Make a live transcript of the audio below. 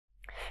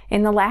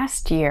In the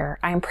last year,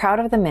 I am proud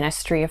of the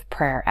ministry of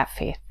prayer at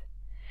Faith.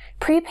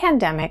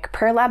 Pre-pandemic,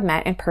 Prayer Lab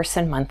met in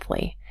person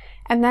monthly,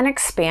 and then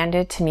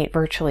expanded to meet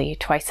virtually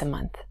twice a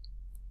month.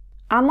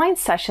 Online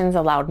sessions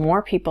allowed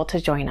more people to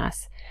join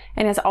us,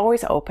 and is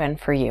always open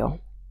for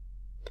you.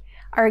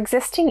 Our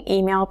existing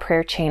email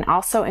prayer chain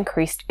also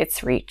increased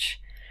its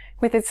reach,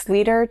 with its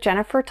leader,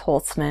 Jennifer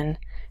Toltzman,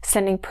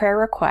 sending prayer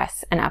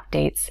requests and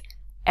updates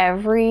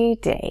every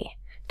day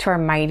to our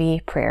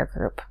mighty prayer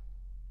group.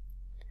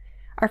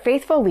 Our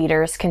faithful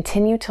leaders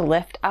continue to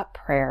lift up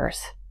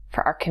prayers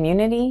for our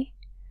community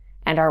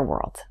and our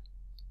world.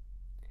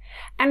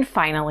 And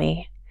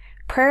finally,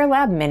 Prayer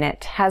Lab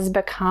Minute has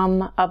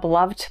become a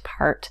beloved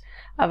part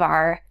of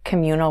our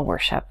communal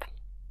worship.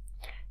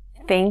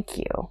 Thank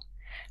you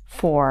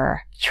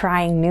for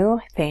trying new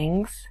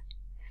things,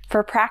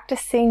 for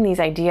practicing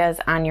these ideas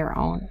on your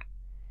own,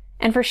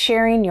 and for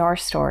sharing your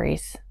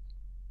stories.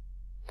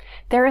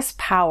 There is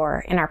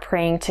power in our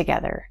praying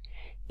together,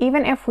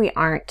 even if we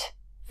aren't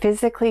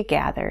physically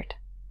gathered.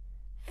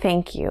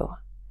 Thank you.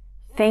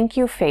 Thank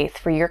you, Faith,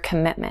 for your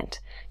commitment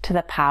to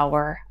the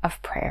power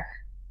of prayer.